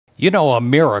You know, a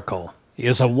miracle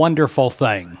is a wonderful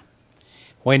thing.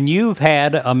 When you've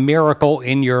had a miracle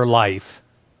in your life,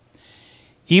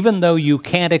 even though you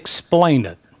can't explain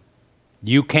it,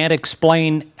 you can't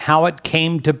explain how it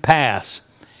came to pass,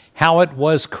 how it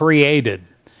was created,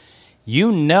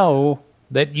 you know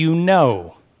that you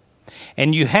know.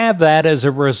 And you have that as a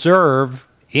reserve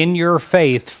in your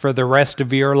faith for the rest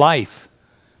of your life.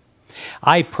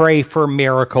 I pray for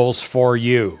miracles for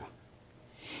you.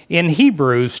 In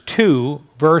Hebrews 2,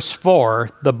 verse 4,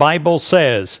 the Bible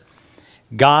says,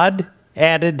 God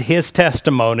added his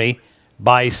testimony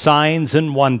by signs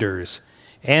and wonders,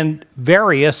 and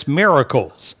various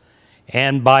miracles,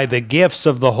 and by the gifts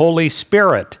of the Holy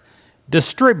Spirit,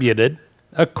 distributed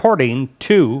according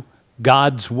to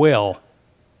God's will.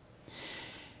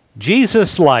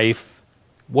 Jesus' life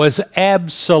was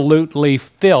absolutely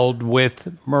filled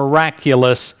with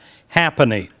miraculous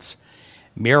happenings,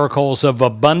 miracles of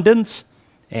abundance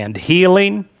and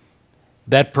healing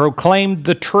that proclaimed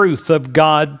the truth of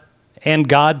God and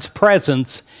God's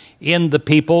presence in the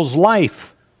people's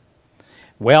life.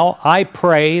 Well, I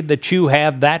pray that you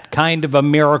have that kind of a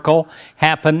miracle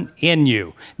happen in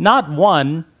you. Not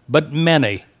one, but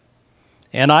many.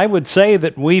 And I would say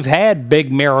that we've had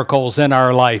big miracles in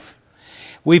our life.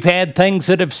 We've had things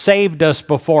that have saved us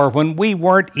before when we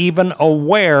weren't even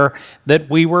aware that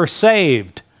we were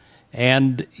saved.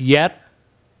 And yet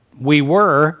we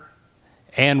were,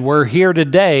 and we're here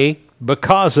today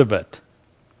because of it.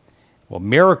 Well,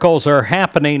 miracles are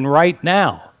happening right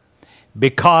now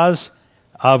because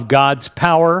of God's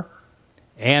power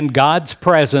and God's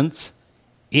presence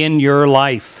in your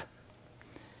life.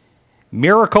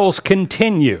 Miracles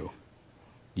continue.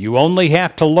 You only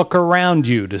have to look around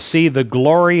you to see the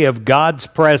glory of God's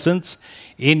presence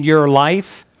in your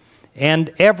life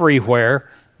and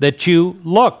everywhere that you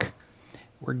look.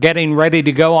 We're getting ready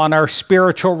to go on our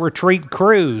spiritual retreat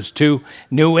cruise to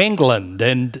New England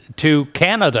and to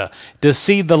Canada to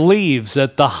see the leaves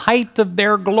at the height of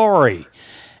their glory.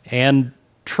 And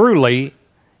truly,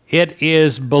 it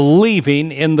is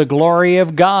believing in the glory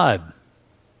of God.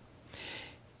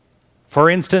 For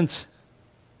instance,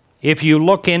 if you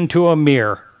look into a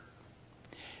mirror,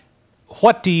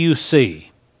 what do you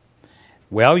see?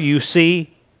 Well, you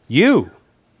see you.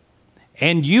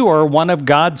 And you are one of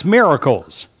God's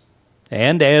miracles.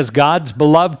 And as God's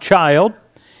beloved child,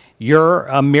 you're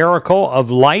a miracle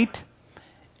of light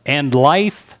and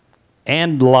life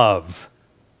and love.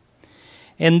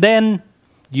 And then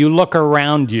you look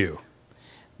around you.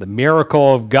 The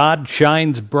miracle of God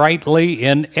shines brightly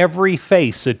in every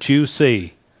face that you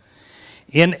see,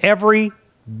 in every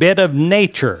bit of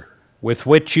nature with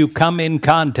which you come in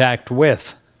contact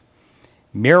with.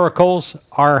 Miracles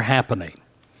are happening.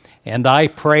 And I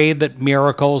pray that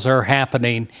miracles are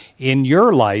happening in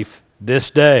your life this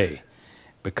day,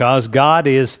 because God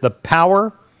is the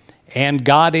power and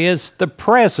God is the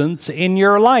presence in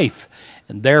your life.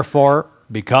 And therefore,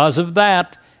 because of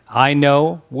that, I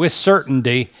know with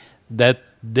certainty that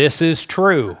this is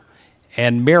true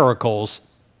and miracles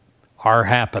are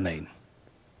happening.